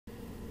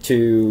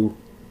to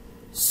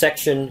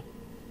section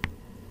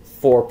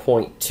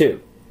 4.2.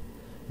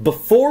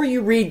 Before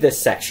you read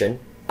this section,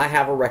 I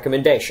have a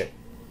recommendation.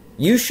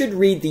 You should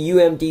read the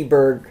UMD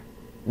Berg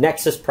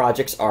Nexus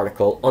Project's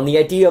article on the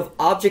idea of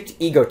object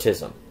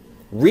egotism.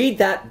 Read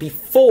that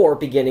before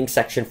beginning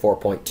section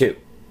 4.2.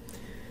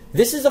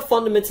 This is a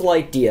fundamental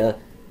idea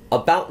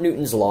about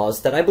Newton's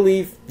laws that I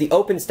believe the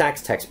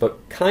OpenStax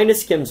textbook kind of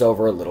skims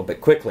over a little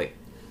bit quickly.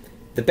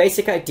 The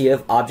basic idea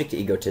of object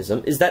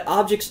egotism is that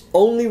objects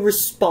only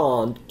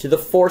respond to the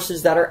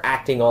forces that are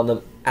acting on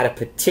them at a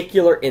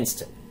particular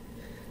instant.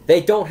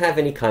 They don't have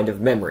any kind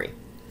of memory.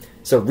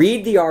 So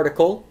read the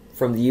article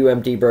from the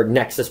UMD Berg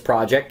Nexus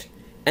Project,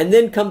 and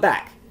then come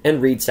back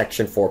and read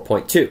section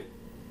 4.2.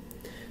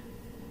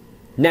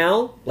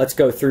 Now, let's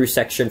go through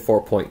section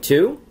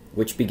 4.2,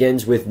 which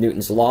begins with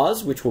Newton's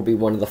laws, which will be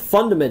one of the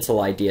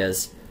fundamental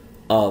ideas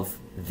of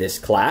this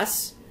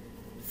class.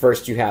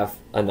 First, you have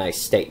a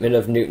nice statement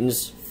of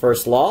Newton's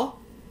first law.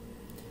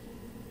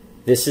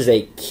 This is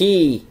a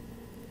key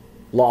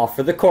law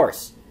for the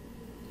course.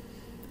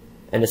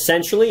 And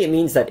essentially, it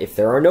means that if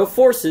there are no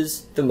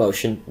forces, the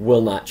motion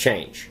will not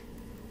change.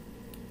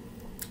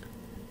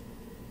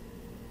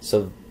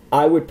 So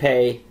I would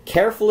pay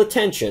careful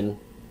attention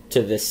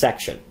to this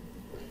section.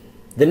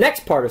 The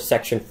next part of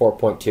section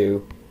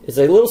 4.2 is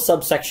a little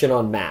subsection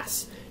on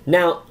mass.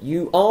 Now,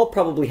 you all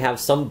probably have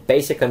some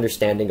basic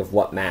understanding of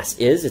what mass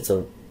is. It's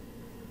a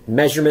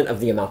measurement of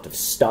the amount of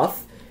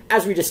stuff.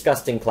 As we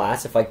discussed in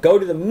class, if I go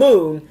to the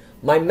moon,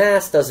 my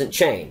mass doesn't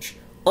change,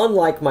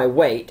 unlike my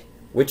weight,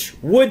 which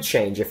would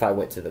change if I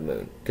went to the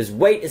moon, because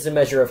weight is a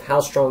measure of how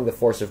strong the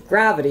force of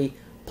gravity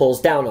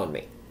pulls down on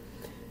me.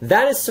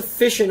 That is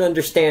sufficient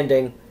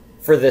understanding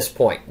for this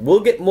point. We'll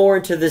get more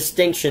into the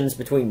distinctions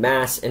between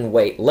mass and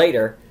weight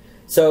later,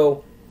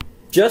 so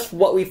just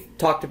what we've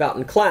talked about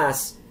in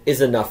class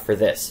is enough for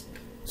this.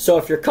 So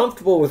if you're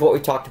comfortable with what we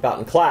talked about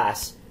in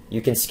class,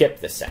 you can skip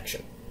this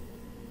section.